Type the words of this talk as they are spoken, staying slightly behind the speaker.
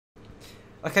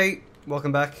Okay,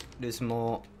 welcome back. Do some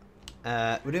more.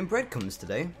 We're doing breadcrumbs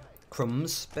today.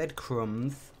 Crumbs,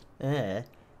 breadcrumbs. Can't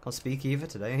speak either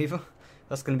today either.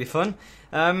 That's going to be fun.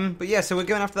 But yeah, so we're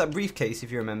going after that briefcase,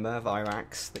 if you remember, of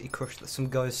Iraq's that he crushed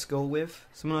some guy's skull with.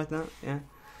 Something like that, yeah.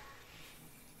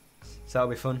 So that'll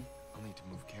be fun. I'll need to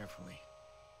move carefully.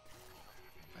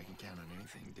 If I can count on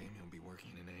anything, Damien will be working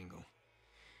an angle.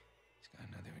 He's got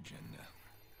another agenda.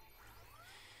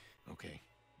 Okay,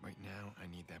 right now I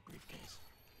need that briefcase.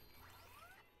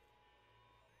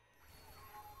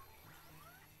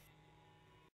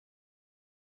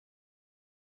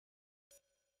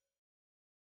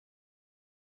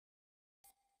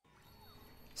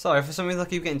 Sorry, for some reason I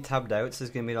keep getting tabbed out, so there's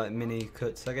going to be like mini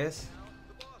cuts, I guess.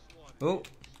 Oh.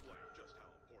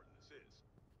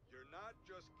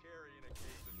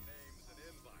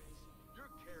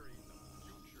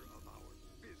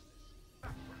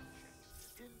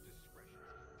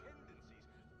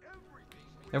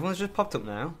 Everyone's just popped up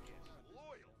now.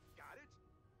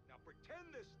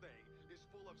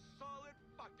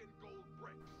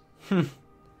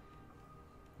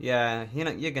 Yeah,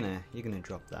 you're gonna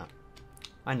drop that.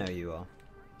 I know you are.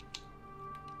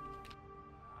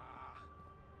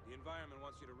 The environment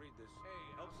wants you to read this.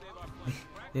 Hey, help save our planet.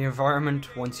 The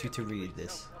environment wants you to read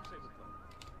this.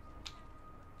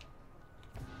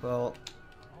 Well,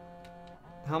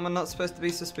 how am I not supposed to be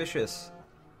suspicious?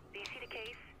 Do you see the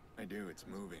case? I do, it's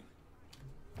moving.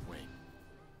 Wait,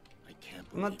 I can't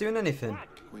I'm believe not doing anything.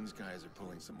 Quinn's guys are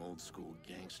pulling some old school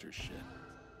gangster shit.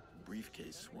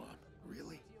 Briefcase swap,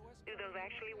 really? Do those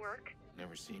actually work?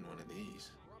 Never seen one of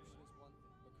these.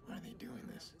 Why are they doing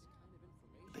this?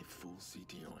 They fool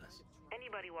CTOS.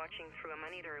 Anybody watching through a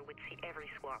monitor would see every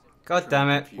swap. God damn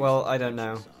it. Well, I don't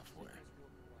know. Software.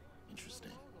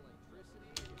 Interesting.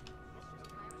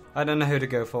 I don't know who to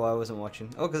go for. I wasn't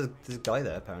watching. Oh, because there's a guy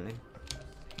there apparently.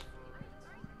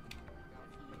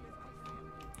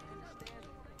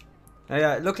 Oh,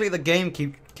 yeah, luckily the game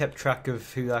kept track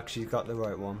of who actually got the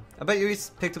right one. I bet you he's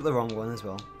picked up the wrong one as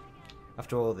well.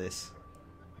 After all this.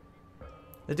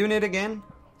 They're doing it again?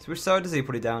 So which side does he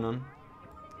put it down on?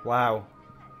 Wow.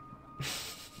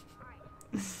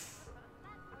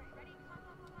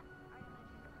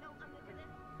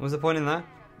 What was the point in that?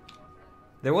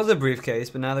 There was a briefcase,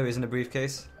 but now there isn't a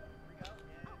briefcase.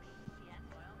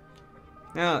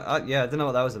 Yeah, yeah, I don't know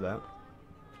what that was about.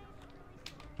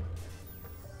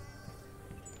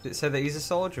 Did it say that he's a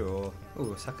soldier or...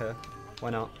 Ooh, Saka. Why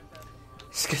not?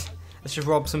 Let's just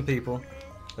rob some people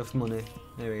of money.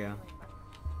 There we go.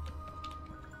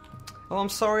 Oh, I'm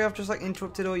sorry I've just like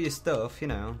interrupted all your stuff, you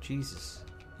know. Jesus.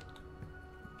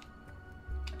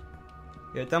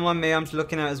 Yeah, don't mind me, I'm just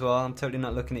looking out as well. I'm totally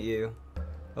not looking at you.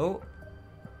 Oh.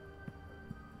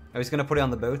 Oh, he's gonna put it on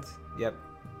the boat. Yep.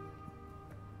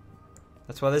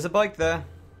 That's why there's a bike there.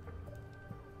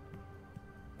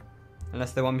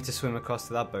 Unless they want me to swim across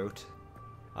to that boat.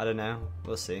 I don't know.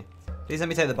 We'll see. Please let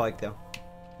me take the bike though.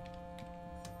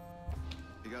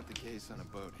 They got the case on a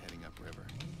boat heading upriver.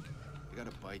 They got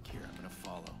a bike here. I'm gonna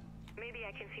follow. Maybe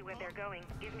I can see where they're going.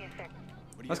 Give me a sec.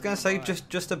 I was gonna say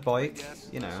just a bike,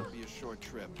 you know. This will be a short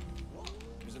trip.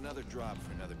 There's another drop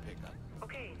for another pickup.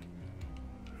 Okay.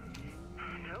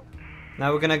 Nope.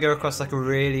 Now we're gonna go across like a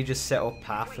really just set up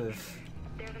path of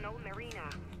There's an old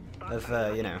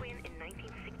marina. you know. In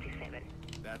 1967.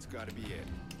 That's gotta be it.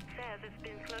 Says it's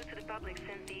been closed to the public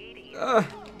since the 80s.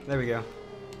 There we go.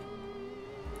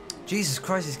 Jesus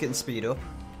Christ, he's getting speed up.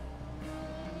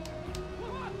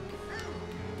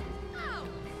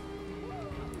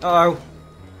 Uh-oh.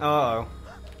 Uh-oh.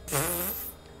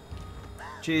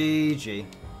 GG.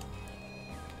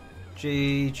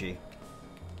 GG.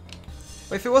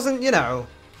 Well, if it wasn't, you know,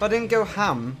 if I didn't go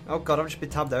ham... Oh god, I've just been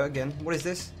tabbed out again. What is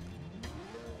this?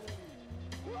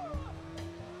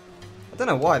 I don't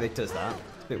know why they does that.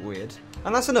 It's a bit weird.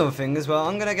 And that's another thing as well.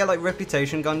 I'm gonna get, like,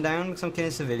 reputation gone down because I'm killing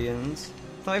civilians.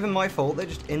 It's not even my fault, they're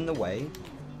just in the way.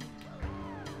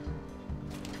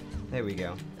 There we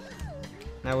go.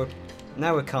 Now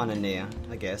we're kinda near,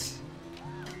 I guess.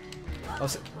 Oh,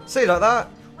 see like that?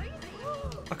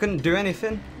 I couldn't do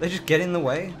anything. They just get in the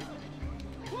way.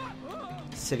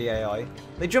 Silly AI.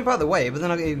 They jump out of the way, but they're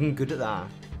not even good at that.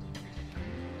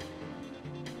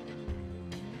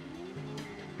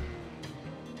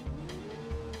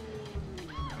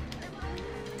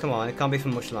 Come on, it can't be for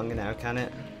much longer now, can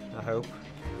it? I hope.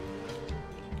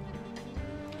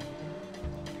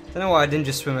 Don't know why I didn't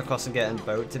just swim across and get in the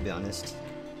boat, to be honest.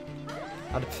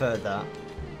 I'd have preferred that.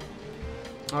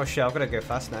 Oh shit, I've got to go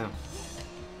fast now.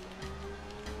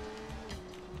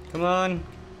 Come on.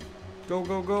 Go,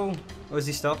 go, go. Oh, has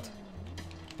he stopped?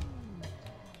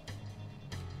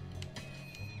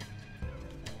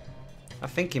 I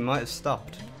think he might have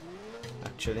stopped.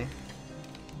 Actually.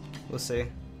 We'll see.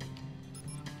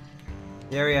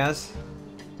 There he has.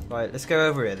 Right, let's go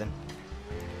over here then.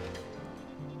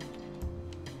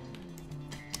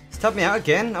 He's tapped me out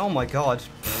again? Oh my god.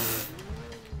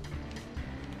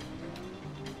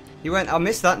 He went, I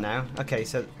missed that now. Okay,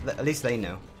 so at least they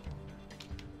know.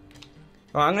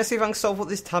 Right, I'm going to see if I can solve what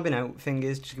this tabbing out thing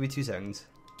is. Just give me 2 seconds.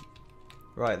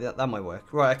 Right, that might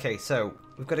work. Right, okay, so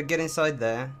we've got to get inside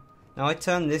there. Now I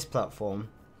turn this platform,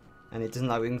 and it doesn't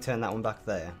like we can turn that one back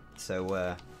there.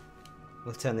 So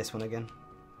we'll turn this one again.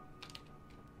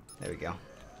 There we go.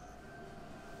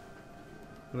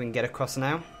 We can get across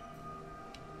now.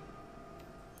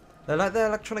 They like their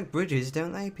electronic bridges,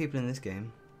 don't they? People in this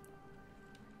game.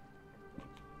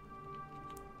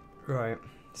 Right,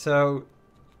 so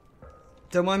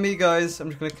don't mind me, guys. I'm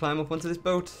just going to climb up onto this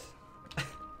boat.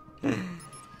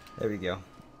 There we go.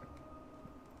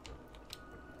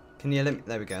 Can you let me?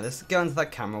 There we go. Let's go into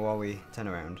that camera while we turn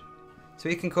around. So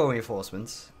you can call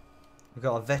reinforcements. We've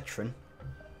got a veteran.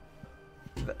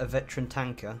 A veteran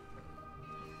tanker.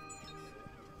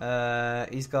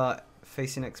 He's got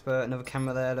facing expert. Another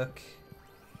camera there, look.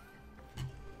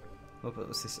 What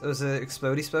was this? Oh, there's an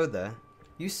explode there.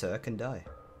 You, sir, can die.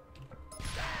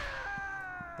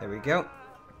 There we go.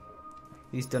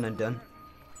 He's done and done.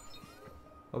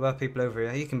 What about people over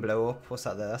here? You can blow up. What's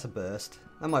that there? That's a burst.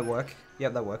 That might work.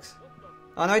 Yep, that works.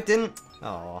 Oh, no, it didn't.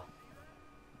 Oh.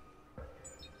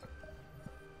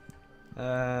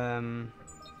 I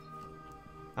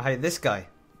hate this guy.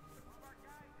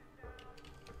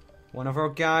 One of our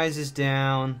guys is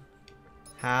down.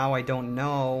 How? I don't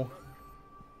know.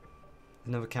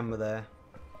 Another camera there.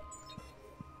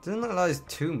 Doesn't look like there's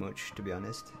too much, to be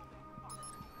honest.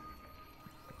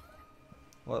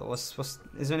 What's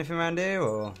is there anything around here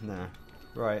or nah?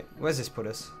 Right, where's this put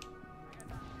us?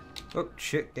 Oh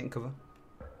shit, getting cover.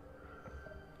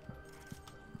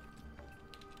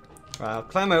 Right, I'll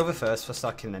climb over first before I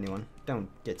start killing anyone. Don't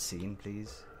get seen,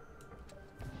 please.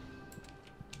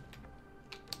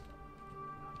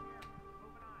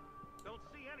 Don't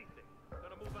see anything.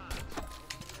 Gonna move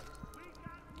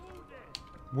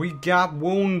on. We got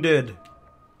wounded.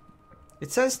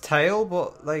 It says tail,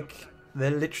 but like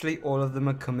they're literally all of them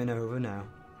are coming over now.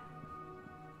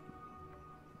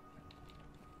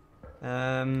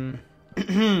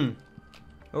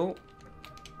 Oh.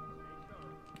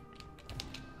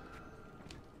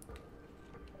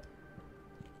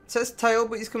 It says tail,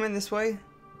 but he's coming this way.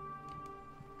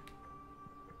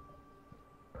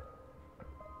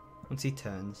 Once he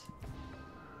turns.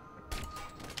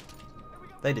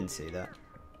 They didn't see that.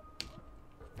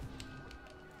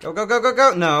 Go, go, go, go,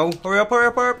 go! No! Hurry up, hurry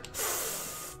up, hurry up!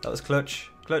 That was clutch.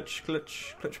 Clutch,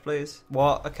 clutch, clutch, please.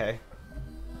 What? Okay.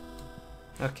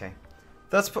 Okay.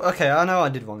 That's... Okay, I know I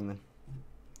did wrong then.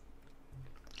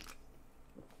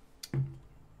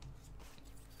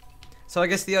 So I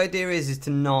guess the idea is to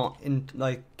not,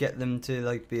 get them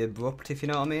to, be abrupt, if you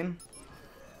know what I mean?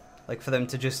 Like, for them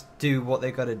to just do what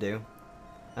they gotta do.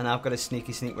 And I've got to sneak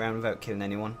round without killing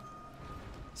anyone.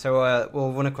 So,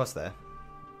 we'll run across there.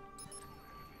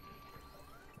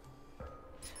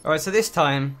 Alright, so this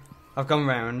time, I've gone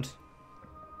round.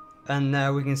 And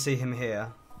now we can see him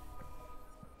here.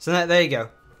 So now, there you go.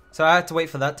 So I had to wait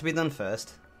for that to be done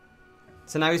first.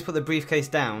 So now he's put the briefcase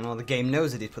down, or the game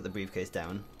knows that he's put the briefcase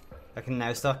down. I can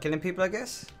now start killing people, I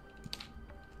guess.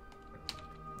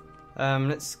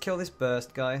 Let's kill this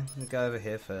burst guy. The guy over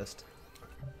here first.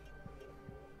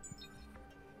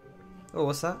 Oh,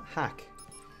 what's that? Hack.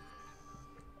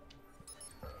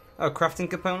 Oh, crafting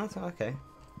component? Oh, okay.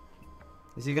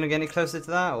 Is he going to get any closer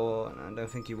to that, or... No, I don't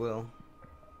think he will.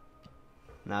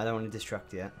 No, I don't want to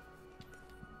distract yet.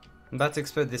 I'm about to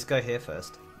explode this guy here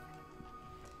first.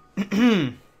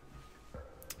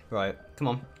 Right, come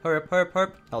on. Hurry up, hurry up, hurry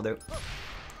up. I'll do.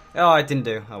 Oh, I didn't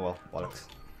do. Oh well, bollocks.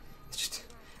 It's just...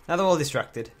 Now they're all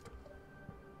distracted.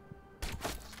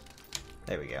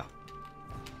 There we go.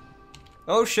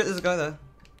 Oh shit, there's a guy there.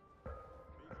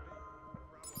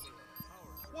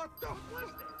 What the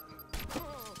was that?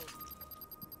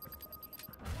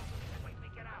 Wait,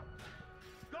 get out.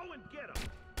 Go and get him.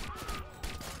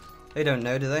 They don't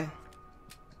know, do they?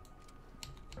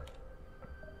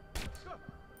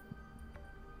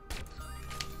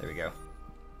 There we go.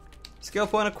 Skill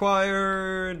point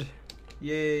acquired!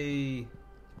 Yay!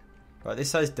 Right, this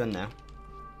side's done now.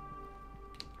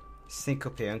 Sneak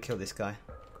up here and kill this guy.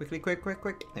 Quickly, quick, quick,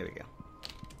 quick. There we go.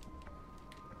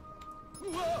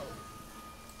 Whoa.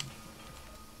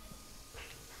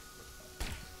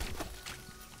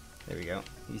 There we go.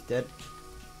 He's dead.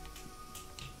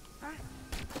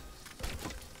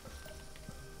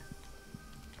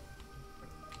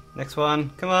 Next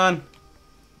one. Come on.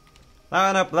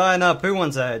 Line up, line up. Who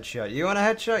wants a headshot? You want a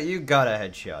headshot? You got a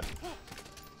headshot.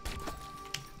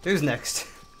 Who's next?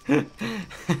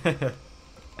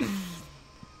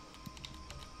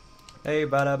 Hey,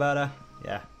 bada bada.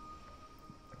 Yeah.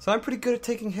 So I'm pretty good at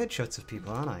taking headshots of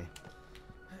people, aren't I?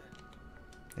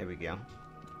 There we go.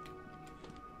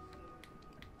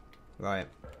 Right.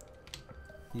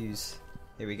 Use.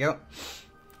 Here we go.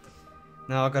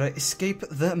 Now I've got to escape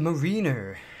the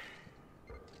marina.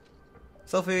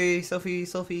 Selfie, selfie,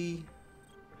 selfie.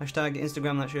 Hashtag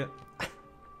Instagram that shit.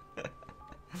 Can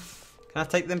I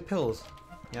take them pills?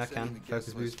 Yeah, I can.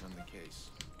 Focus boost. From the case.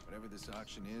 Whatever this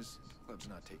auction is, club's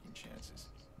not taking chances.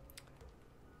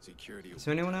 Security. Is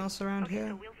there anyone else around Okay, here?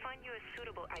 so we'll find you a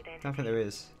suitable identity. I don't think there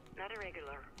is. Not a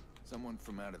regular. Someone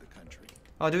from out of the country.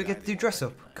 Oh, do we get to do dress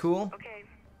up? Cool. Okay.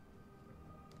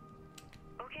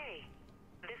 Okay.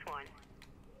 This one.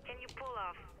 Can you pull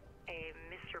off a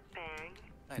Mr. Pang?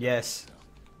 I don't Yes. think so.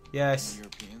 Yes.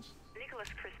 Europeans? Nicholas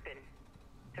Crispin.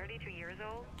 32 years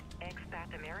old.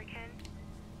 Expat American.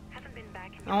 Hasn't been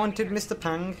back in I wanted 20 years. Mr.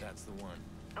 Pang. That's the one.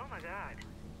 Oh my god.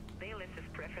 They list his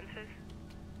preferences.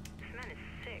 This man is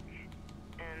sick.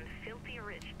 And filthy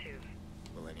rich too.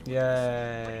 Well, anyway. What do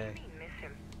Yay. you mean, miss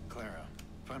him? Clara,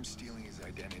 if I'm stealing his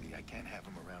identity, I can't have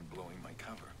him around blowing my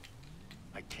cover.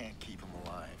 I can't keep him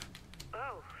alive.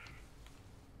 Oh.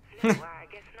 No, I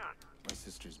guess not. My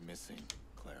sister's missing,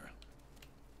 Clara.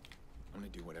 I'm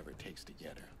gonna do whatever it takes to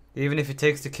get her. Even if it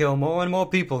takes to kill more and more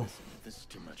people. If this is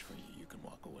too much for you, you can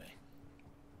walk away.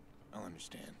 I'll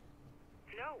understand.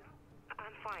 No,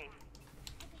 I'm fine.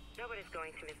 Nobody's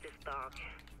going to miss this dog.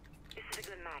 This is a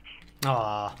good match.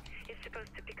 Ah. He's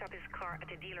supposed to pick up his car at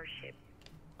the dealership.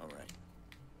 Alright.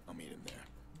 I'll meet him there.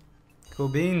 Cool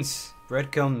beans.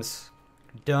 Bread comes.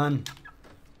 Done.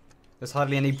 There's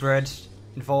hardly any bread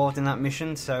involved in that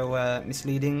mission, so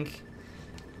misleading.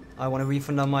 I want a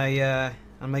refund on my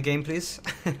game, please.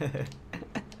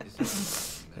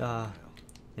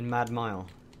 In Mad Mile.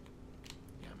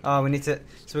 Oh, we need to.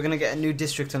 So we're gonna get a new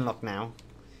district unlocked now.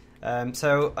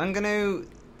 So I'm gonna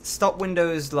stop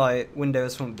Windows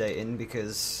from updating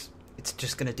because it's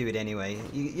just gonna do it anyway.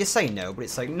 You say no, but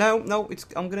it's like no,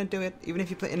 I'm gonna do it. Even if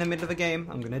you put it in the middle of a game,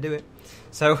 I'm gonna do it.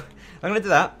 So I'm gonna do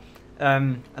that,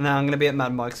 and then I'm gonna be at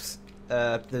Mad Mike's,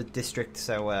 the district.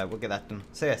 So we'll get that done.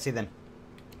 So yeah, see you then.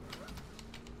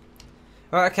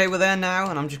 Alright, okay, we're there now,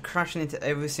 and I'm just crashing into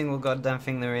every single goddamn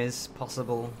thing there is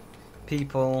possible.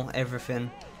 People,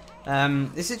 everything.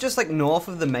 This is just like north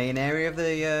of the main area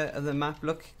of the map.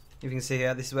 Look, you can see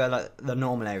here. This is where like the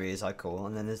normal area is, I call,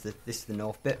 and then there's this is the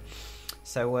north bit.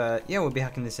 So yeah, we'll be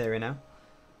hacking this area now.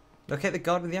 Locate the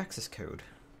guard with the access code.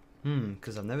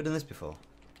 Because I've never done this before.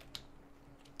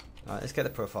 Alright, let's get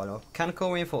the profile up. Can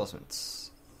call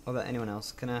reinforcements. What about anyone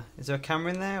else? Is there a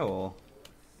camera in there or?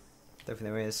 Don't think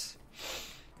there is.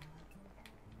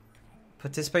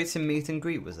 Participates in meet and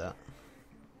greet, was that?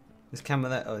 There's camera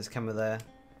there. Oh, there's camera there.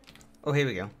 Oh, here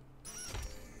we go.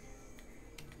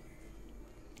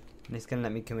 And it's gonna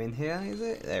let me come in here, is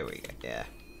it? There we go, yeah.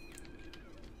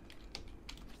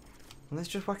 Well, let's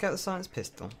just whack out the silenced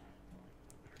pistol.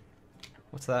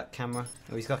 What's that? Camera.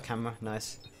 Oh, he's got camera.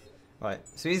 Nice. Right.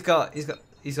 So he's got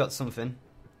something.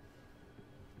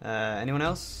 Anyone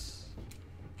else?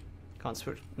 Can't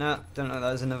switch. No, don't know.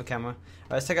 There's another camera.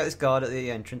 Right, let's take out this guard at the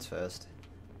entrance first.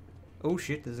 Oh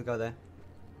shit! There's a guy there.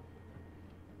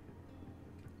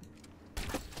 There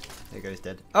you go. He's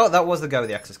dead. Oh, that was the guy with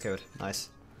the access code. Nice.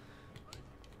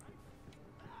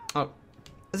 Oh,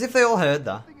 as if they all heard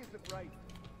that.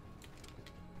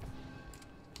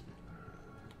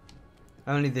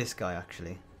 Only this guy,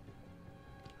 actually.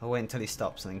 I'll wait until he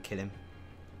stops and then kill him.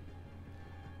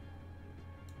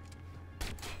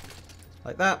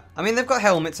 Like that. I mean, they've got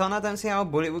helmets on. I don't see how a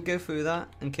bullet would go through that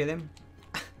and kill him.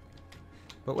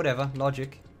 But whatever.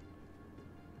 Logic.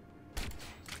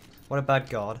 What a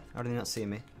bad guard. How did he not see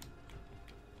me?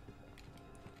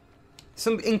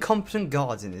 Some incompetent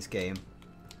guards in this game.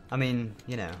 I mean,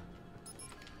 you know.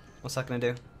 What's that going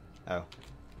to do? Oh.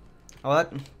 Oh,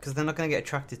 that... Because they're not going to get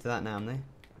attracted to that now, are they?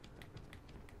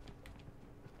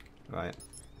 Right.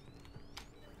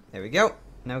 There we go.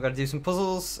 Now we've got to do some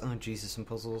puzzles. Oh, Jesus, some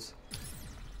puzzles.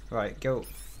 Right, go.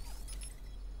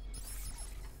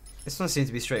 This one seems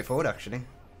to be straightforward, actually.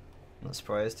 Not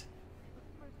surprised.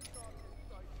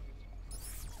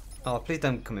 Oh, please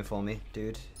don't come in for me,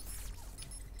 dude.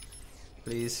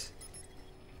 Please.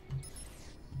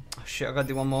 Oh shit, I've got to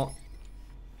do one more.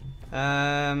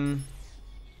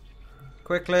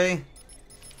 Quickly.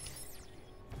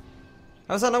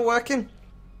 How's that not working?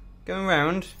 Going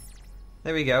round.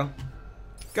 There we go.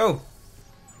 Go!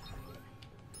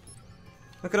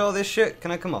 Look at all this shit.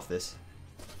 Can I come off this?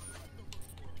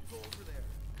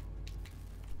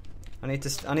 I need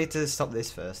to stop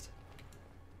this first.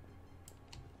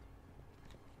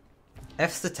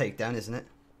 F's the takedown, isn't it?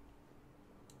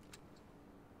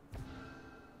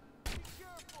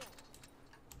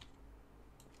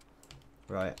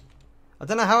 Right. I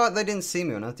don't know how they didn't see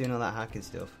me when I was doing all that hacking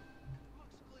stuff.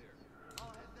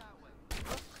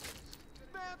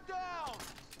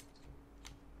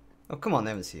 Oh, come on, they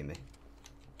haven't seen me.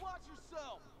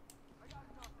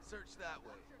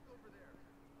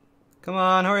 Come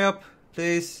on, hurry up,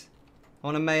 please. I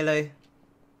want a melee.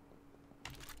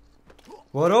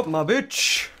 What up, my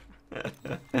bitch?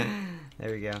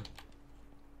 There we go.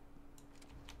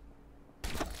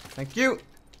 Thank you.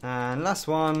 And last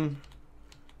one.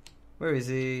 Where is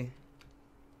he?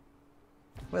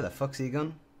 Where the fuck's he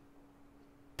gone?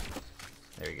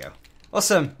 There we go.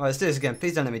 Awesome. Right, let's do this again.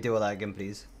 Please don't let me do all that again,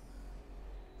 please.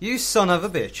 You son of a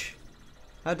bitch.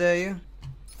 How dare you?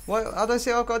 What? How do I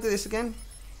say I've got to do this again?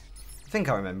 I think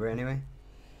I remember anyway.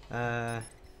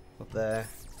 Up there.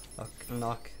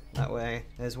 Unlock. That way.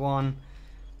 There's one.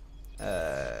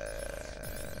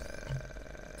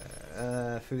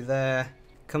 Through there.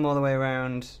 Come all the way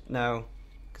around. No.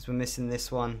 Because we're missing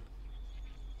this one.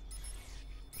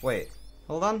 Wait.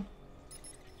 Hold on.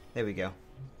 There we go.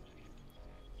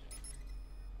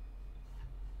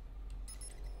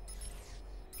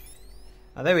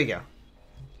 Oh, there we go.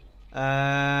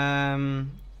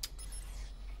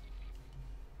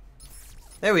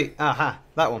 There we... Aha.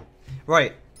 That one.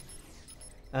 Right.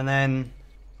 And then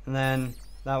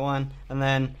that one, and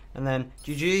then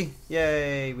GG,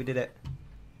 yay, we did it.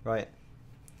 Right,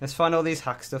 let's find all these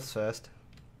hack stuffs first.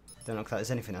 Don't look like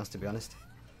there's anything else, to be honest.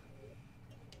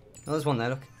 Oh, there's one there,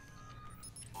 look.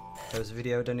 Close the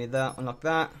video, don't need that, unlock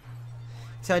that.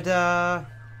 Ta-da!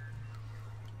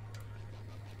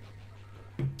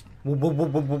 Whoop, whoop,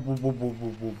 whoop, whoop, whoop, whoop, whoop,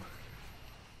 whoop, whoop.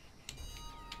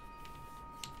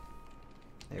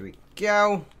 There we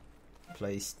go.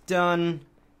 Place done.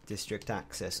 District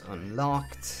access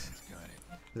unlocked.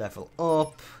 Level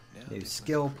up. New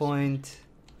skill point.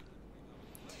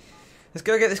 Let's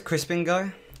go get this crisping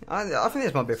guy. I think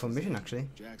this might be a fun mission, actually.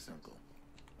 Jack's uncle.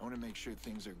 I want to make sure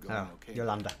things are going okay.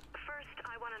 Yolanda. First,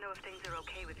 I want to know if things are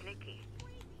okay with Nikki.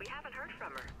 We haven't heard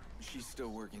from her. She's still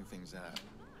working things out.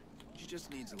 She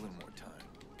just needs a little more time.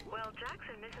 Well,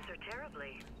 Jackson misses her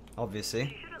terribly. Obviously.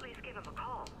 She should at least give him a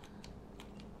call.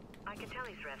 I can tell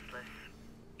he's restless.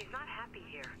 He's not happy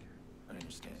here. I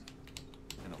understand.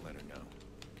 And I'll let her know.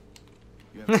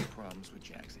 You have any problems with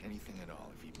Jax, anything at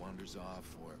all, if he wanders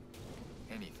off or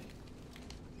anything,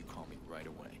 you call me right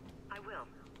away. I will.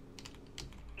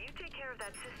 You take care of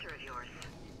that sister of yours.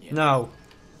 Yeah. No.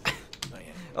 I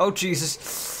am. Oh,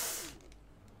 Jesus.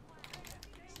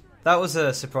 That was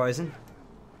surprising.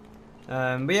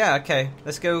 But yeah, okay.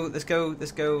 Let's go.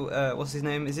 What's his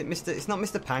name? Is it Mr. It's not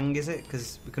Mr. Pang, is it?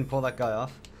 Because we can pull that guy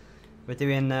off. We're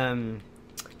doing. I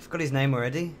forgot his name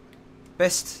already.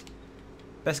 Best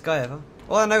guy ever.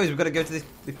 All I know is we've got to go to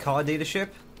the car dealership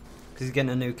because he's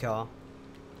getting a new car.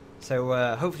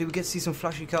 So hopefully we get to see some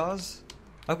flashy cars.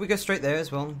 I hope we go straight there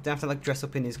as well. Don't have to like dress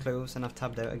up in his clothes and I've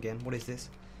tabbed out again. What is this?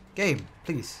 Game,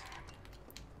 please.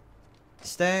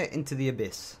 Stare into the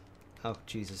abyss. Oh,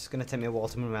 Jesus. It's going to take me a while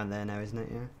to move around there now, isn't it?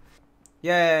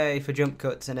 Yeah. Yay for jump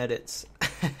cuts and edits.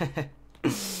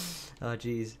 Oh,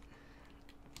 jeez.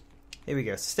 Here we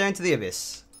go. Stare into the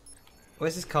abyss.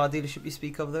 Where's this car dealership you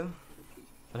speak of, though?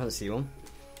 I don't see one.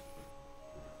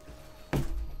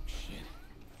 Shit.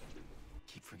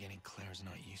 Keep forgetting Claire's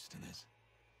not used to this.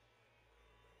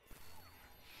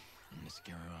 I'm gonna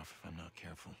scare her off if I'm not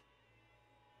careful.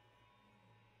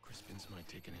 Crispin's might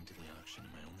take it into the auction,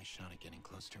 and my only shot at getting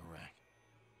close to Iraq.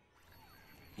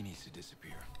 He needs to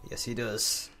disappear. Yes, he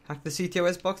does. Hack the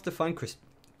CTOS box to find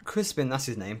Crispin, that's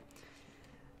his name.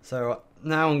 So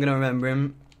now I'm gonna remember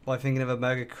him by thinking of a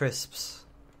bag of crisps.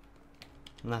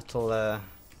 And that'll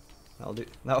do.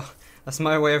 That's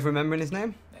my way of remembering his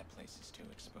name. That place is too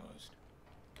exposed.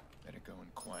 Better go in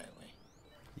quietly.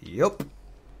 Yup.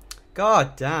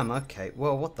 God damn, okay.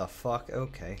 Well, what the fuck?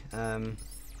 Okay.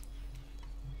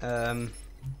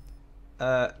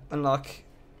 Unlock.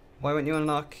 Why won't you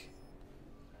unlock?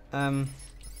 Done.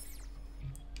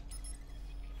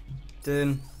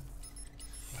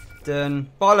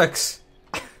 Bollocks!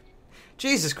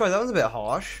 Jesus Christ, that was a bit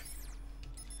harsh.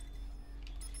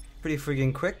 Pretty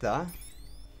friggin' quick, that.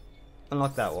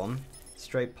 Unlock that one.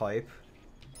 Straight pipe.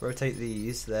 Rotate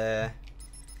these there.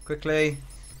 Quickly.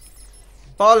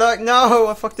 Bollock! No!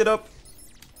 I fucked it up.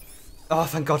 Oh,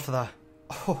 thank God for that.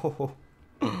 Oh.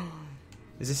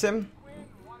 Is this him?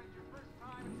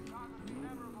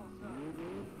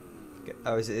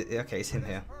 Oh, is it? Okay, it's him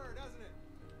here. Her, doesn't it?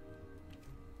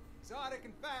 Exotic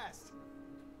and fast.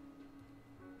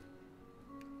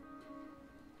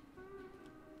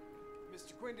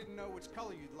 Mr. Quinn didn't know which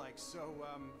color you'd like, so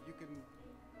you can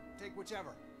take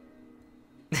whichever.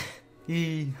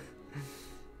 Yee.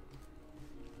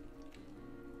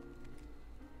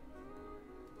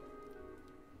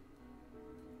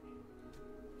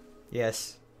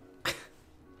 Yes.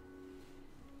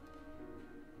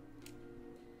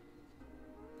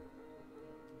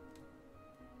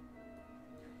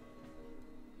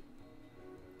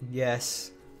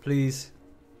 Yes, please.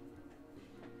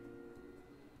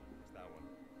 It's that one.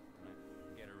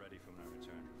 Right. Get her ready for my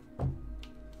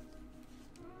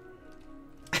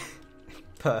return.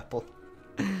 Purple.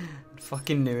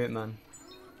 Fucking knew it, man.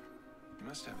 He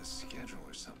must have a schedule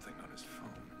or something on his phone.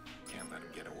 Can't let him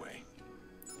get away.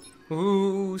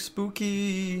 Ooh,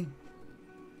 spooky.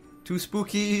 Too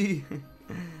spooky.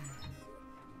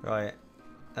 Right.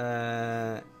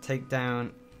 Take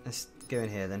down. Let's go in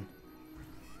here then.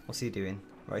 What's he doing?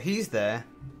 Right, he's there.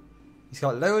 He's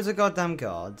got loads of goddamn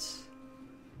guards.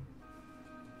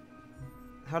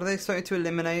 How do they expect to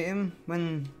eliminate him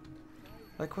when...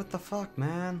 Like, what the fuck,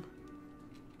 man?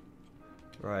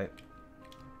 Right.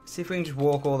 See if we can just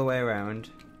walk all the way around.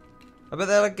 I bet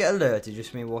they'll like, get alerted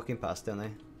just for me walking past, don't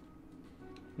they?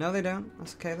 No, they don't.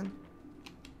 That's okay then.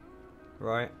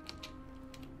 Right.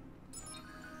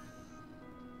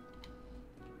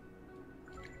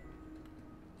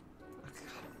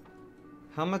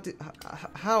 How am I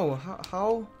how?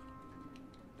 How?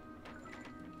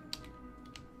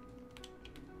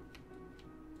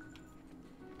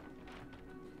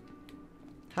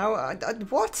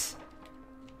 What?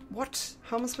 What?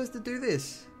 How am I supposed to do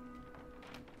this?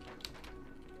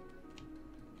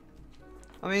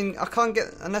 I mean, I can't get...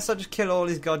 Unless I just kill all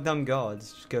these goddamn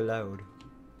guards. Just go loud.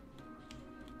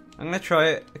 I'm gonna try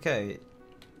it. Okay.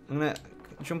 I'm gonna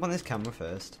jump on this camera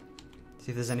first.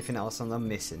 See if there's anything else I'm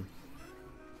missing.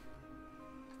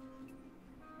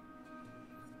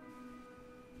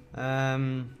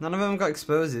 None of them got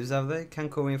explosives, have they? Can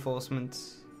call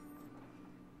reinforcements.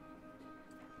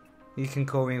 You can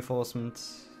call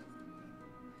reinforcements.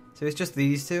 So it's just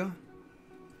these two.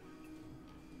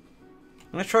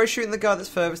 I'm gonna try shooting the guy that's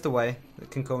furthest away.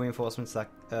 That can call reinforcements. That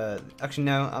actually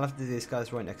no, I'll have to do this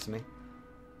guy's right next to me.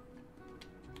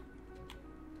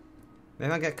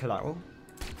 Maybe I get collateral.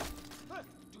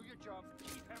 Do your job.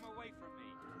 Keep him away from me.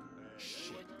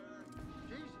 Shit.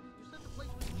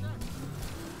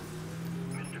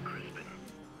 Mr. Crispin,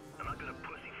 I'm not gonna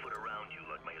pussyfoot around you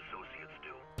like my associates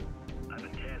do. I've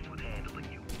been tasked with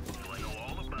handling you, so I know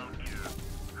all about your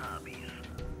hobbies.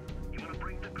 You wanna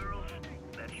break the girls?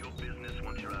 That's your business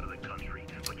once you're out of the country.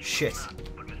 But you Shit.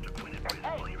 But Mr. Quinn is prison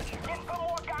while you're in Chicago. Get some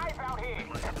more guys out here!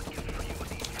 I have a gift for you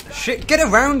with each Shit, get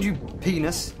around, you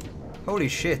penis! Holy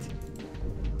shit.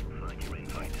 Find your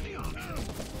invite to the auction.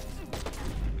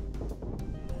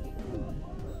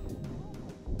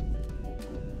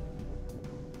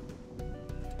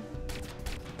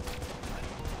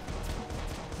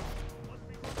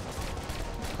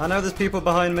 I know there's people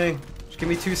behind me. Just give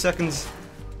me 2 seconds.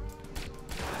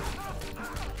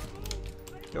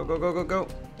 Go, go, go, go, go.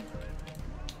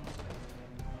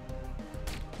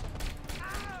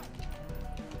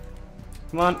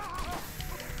 Come on.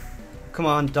 Come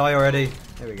on, die already.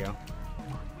 There we go.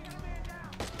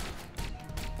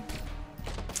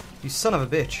 You son of a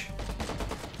bitch.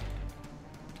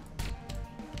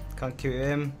 Can't kill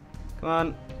him. Come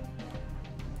on.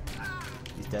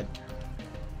 He's dead.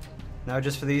 Now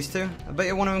just for these two? I bet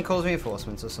you one of them calls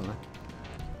reinforcements or something.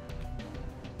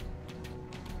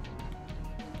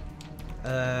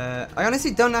 I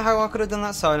honestly don't know how I could have done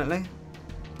that silently.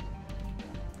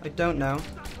 I don't know.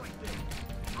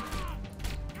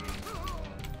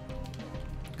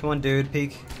 Come on, dude,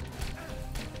 peek.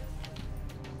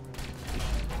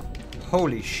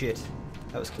 Holy shit.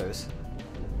 That was close. It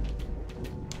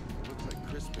looks like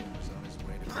Crispin was on his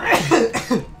way to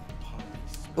Poppy's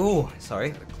Ooh,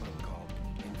 sorry. at a club called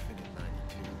Infinite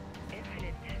 92.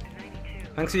 Infinite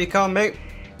 92. Thanks for your call, mate.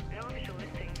 No official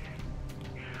listings.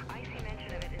 I see mention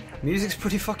of it in some... Music's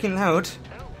pretty fucking loud. Oh,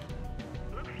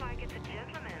 looks like it's a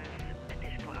gentleman's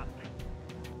fetish club.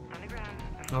 Underground.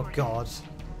 Oh god. So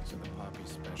the Poppy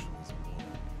special is a woman.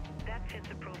 That fits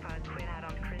the profile Quinn had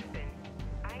on Crispin.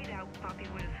 I doubt Poppy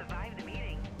would have survived the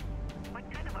meeting.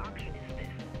 What kind of auction is this?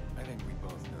 I think we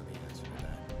both know the answer to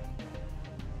that.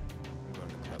 I'm going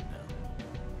to the club now.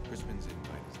 Crispin's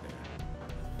invite is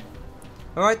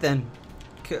there. Alright then.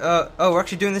 Oh, we're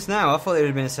actually doing this now. I thought it would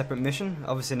have been a separate mission.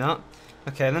 Obviously not.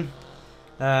 Okay then.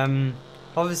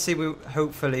 Obviously,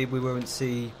 hopefully we won't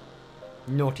see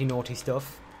Naughty, naughty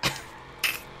stuff.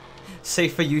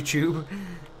 Safe for YouTube.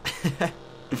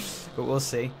 But we'll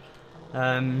see.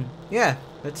 Yeah,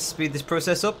 let's speed this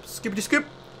process up. Skippity skip.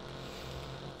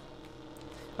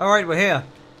 Alright, we're here.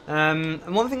 And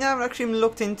one thing I haven't actually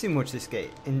looked into much this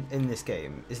game in this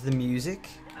game is the music.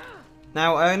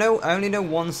 Now I only know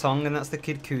one song, and that's the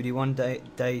Kid Cudi one,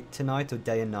 Day to Night or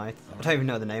Day and Night. I don't even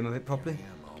know the name of it properly.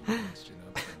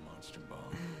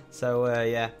 So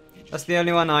yeah, that's the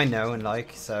only one I know and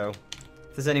like. So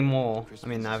if there's any more, I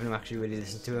mean, I haven't actually really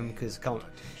listened to him because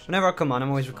whenever I come on, I'm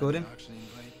always recording,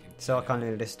 so I can't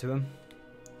really listen to him.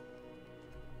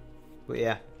 But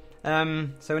yeah,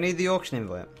 so we need the auction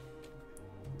invite.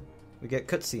 We get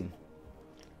cutscene.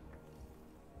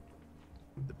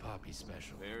 The Poppy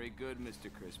special. Very good,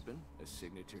 Mr. Crispin. A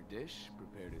signature dish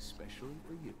prepared especially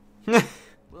for you.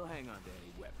 We'll hang on to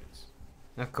any weapons.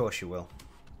 Of course you will.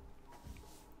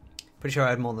 Pretty sure I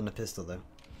had more than a pistol though.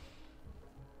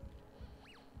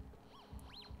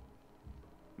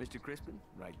 Mr. Crispin,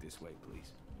 right this way,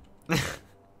 please.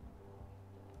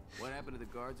 What happened to the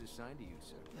guards assigned to you,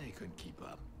 sir? They couldn't keep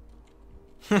up.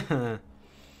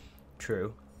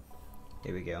 True.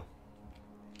 Here we go.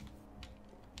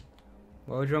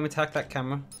 Why would you want me to attack that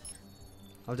camera?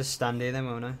 I'll just stand here then,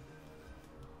 won't I?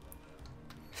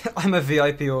 I'm a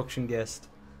VIP auction guest.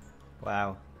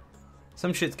 Wow.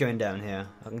 Some shit's going down here,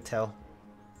 I can tell.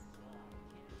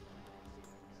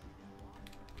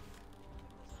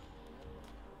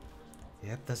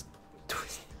 Yep, that's...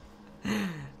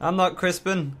 I'm not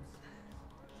Crispin.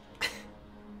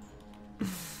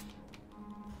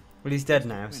 Well, he's dead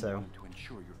now, so... To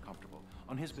ensure you're comfortable.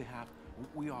 On his behalf,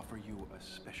 we offer you a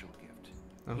special gift.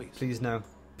 Oh, please no.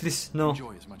 Please no.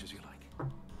 Enjoy as much as you like.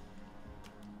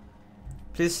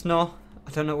 Please no.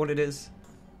 I don't know what it is.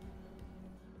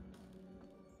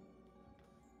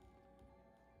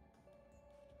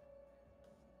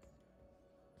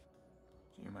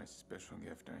 You're my special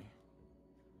gift, are you?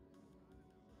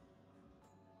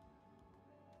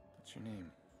 What's your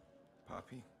name?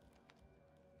 Poppy?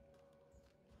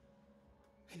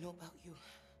 I know about you.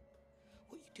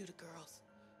 What you do to girls.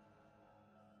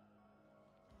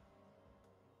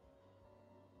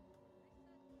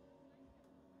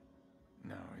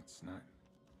 No, it's not.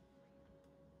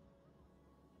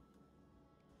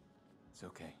 It's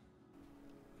okay.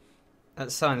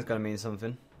 That sign's gotta mean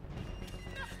something.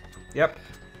 Yep.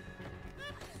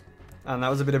 And that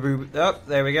was a bit of boob. Oh,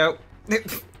 there we go.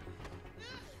 Mr.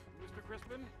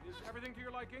 Crispin, is everything to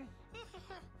your liking?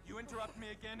 You interrupt me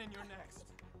again and you're next.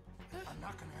 I'm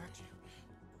not gonna hurt you.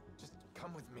 Just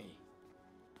come with me.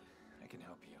 I can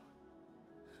help you.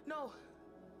 No.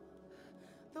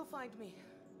 They'll find me.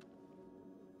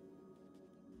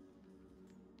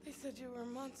 They said you were a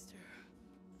monster.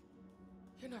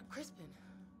 You're not Crispin,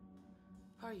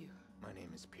 are you? My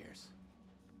name is Pierce.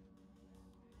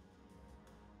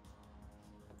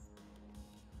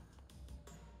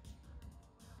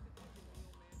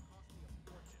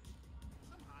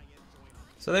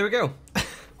 So there we go.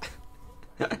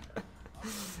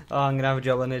 Oh, I'm gonna have a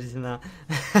job on editing that.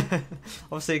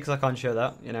 Obviously, because I can't show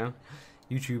that, you know,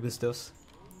 YouTube and stuff.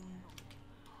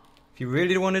 If you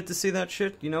really wanted to see that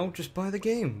shit, you know, just buy the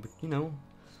game. But, you know,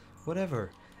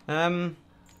 whatever.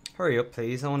 Hurry up,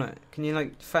 please. I wanna. Can you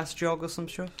like fast jog or some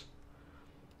stuff?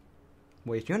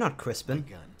 Wait, you're not Crispin.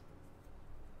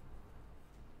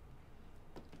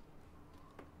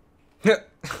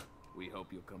 We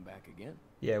hope you'll come back again.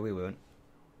 Yeah, we won't.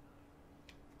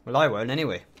 Well, I won't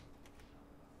anyway.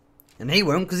 And he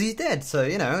won't because he's dead, so,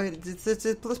 you know, it's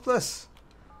a plus plus.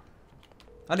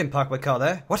 I didn't park my car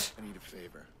there. What? I need a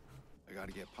favor. I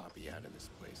gotta get Poppy out of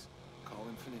this place. Call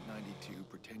Infinite 92,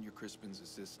 pretend you're Crispin's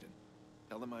assistant.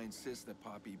 Tell them I insist that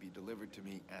Poppy be delivered to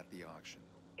me at the auction.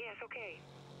 Yes, okay.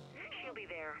 She'll be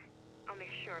there. I'll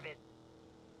make sure of it.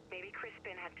 Maybe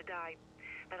Crispin had to die,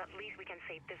 but at least we can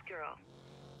save this girl.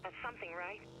 That's something,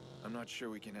 right? I'm not sure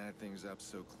we can add things up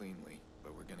so cleanly,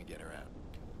 but we're gonna get her out.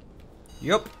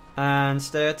 Yup. And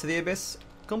Stare to the Abyss.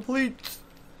 Complete.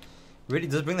 Really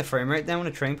does bring the frame rate down when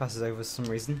a train passes over for some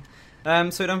reason.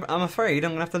 So I'm afraid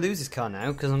I'm going to have to lose this car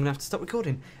now, because I'm going to have to stop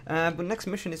recording. But next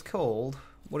mission is called...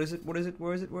 What is it? What is it?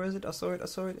 Where is it? Where is it? I saw it. I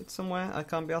saw it. It's somewhere. I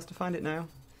can't be asked to find it now.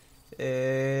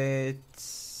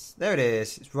 It's... There it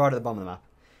is. It's right at the bottom of the map.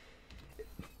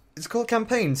 It's called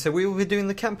Campaign, so we will be doing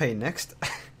the campaign next.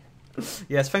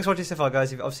 Yes, thanks for watching so far,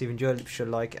 guys. If obviously you've enjoyed it, be sure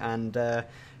to like, and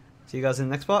see you guys in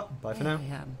the next part. Bye for now.